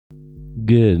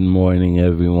Good morning,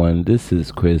 everyone. This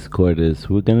is Chris Cordes.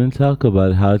 We're going to talk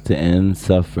about how to end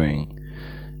suffering.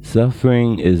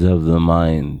 Suffering is of the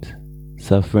mind.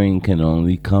 Suffering can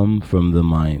only come from the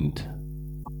mind.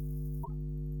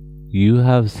 You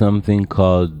have something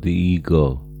called the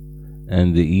ego,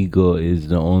 and the ego is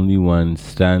the only one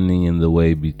standing in the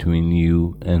way between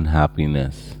you and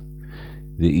happiness.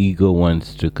 The ego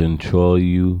wants to control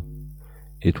you.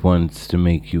 It wants to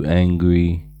make you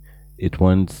angry. It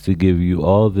wants to give you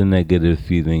all the negative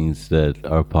feelings that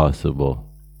are possible.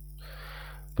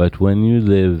 But when you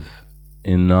live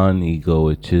in non-ego,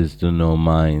 which is the no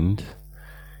mind,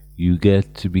 you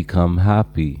get to become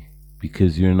happy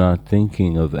because you're not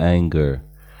thinking of anger.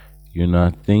 You're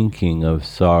not thinking of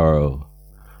sorrow.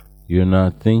 You're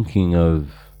not thinking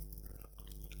of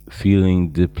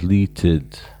feeling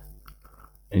depleted.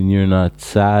 And you're not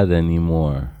sad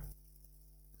anymore.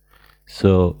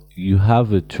 So you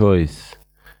have a choice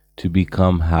to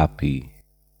become happy.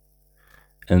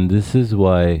 And this is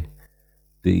why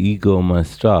the ego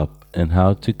must stop. And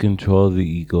how to control the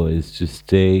ego is to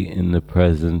stay in the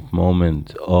present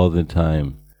moment all the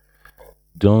time.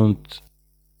 Don't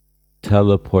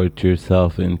teleport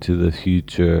yourself into the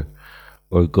future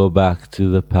or go back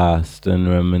to the past and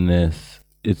reminisce.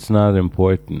 It's not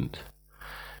important.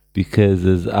 Because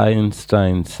as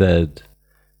Einstein said,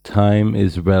 time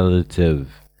is relative.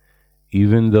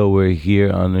 Even though we're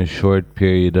here on a short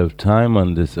period of time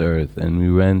on this earth and we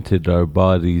rented our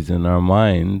bodies and our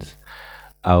minds,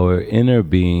 our inner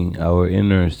being, our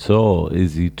inner soul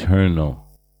is eternal.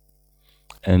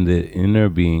 And the inner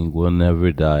being will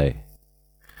never die.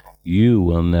 You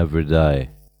will never die.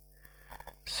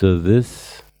 So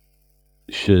this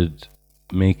should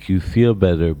make you feel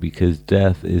better because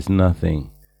death is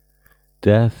nothing.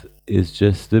 Death is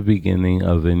just the beginning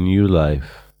of a new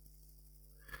life.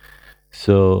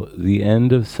 So the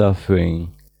end of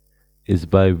suffering is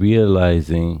by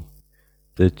realizing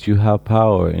that you have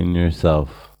power in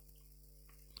yourself.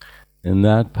 And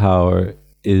that power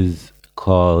is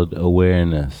called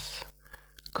awareness,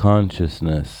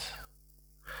 consciousness.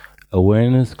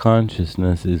 Awareness,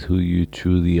 consciousness is who you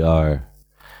truly are.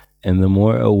 And the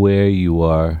more aware you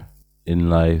are in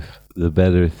life, the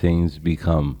better things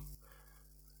become.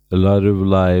 A lot of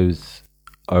lives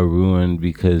are ruined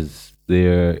because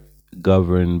they're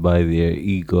governed by their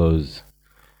egos.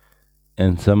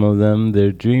 And some of them,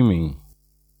 they're dreaming.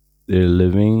 They're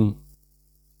living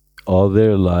all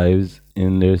their lives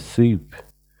in their sleep.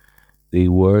 They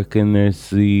work in their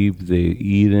sleep. They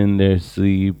eat in their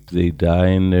sleep. They die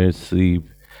in their sleep.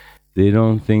 They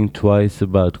don't think twice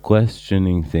about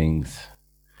questioning things.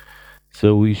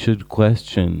 So we should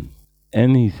question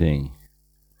anything.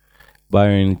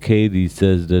 Byron Katie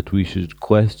says that we should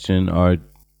question our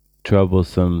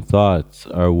troublesome thoughts,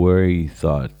 our worry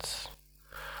thoughts.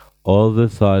 All the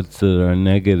thoughts that are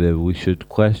negative, we should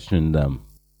question them.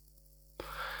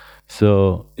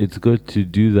 So it's good to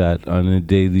do that on a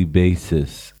daily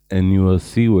basis, and you will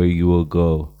see where you will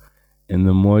go. And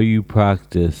the more you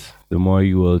practice, the more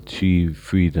you will achieve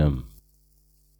freedom.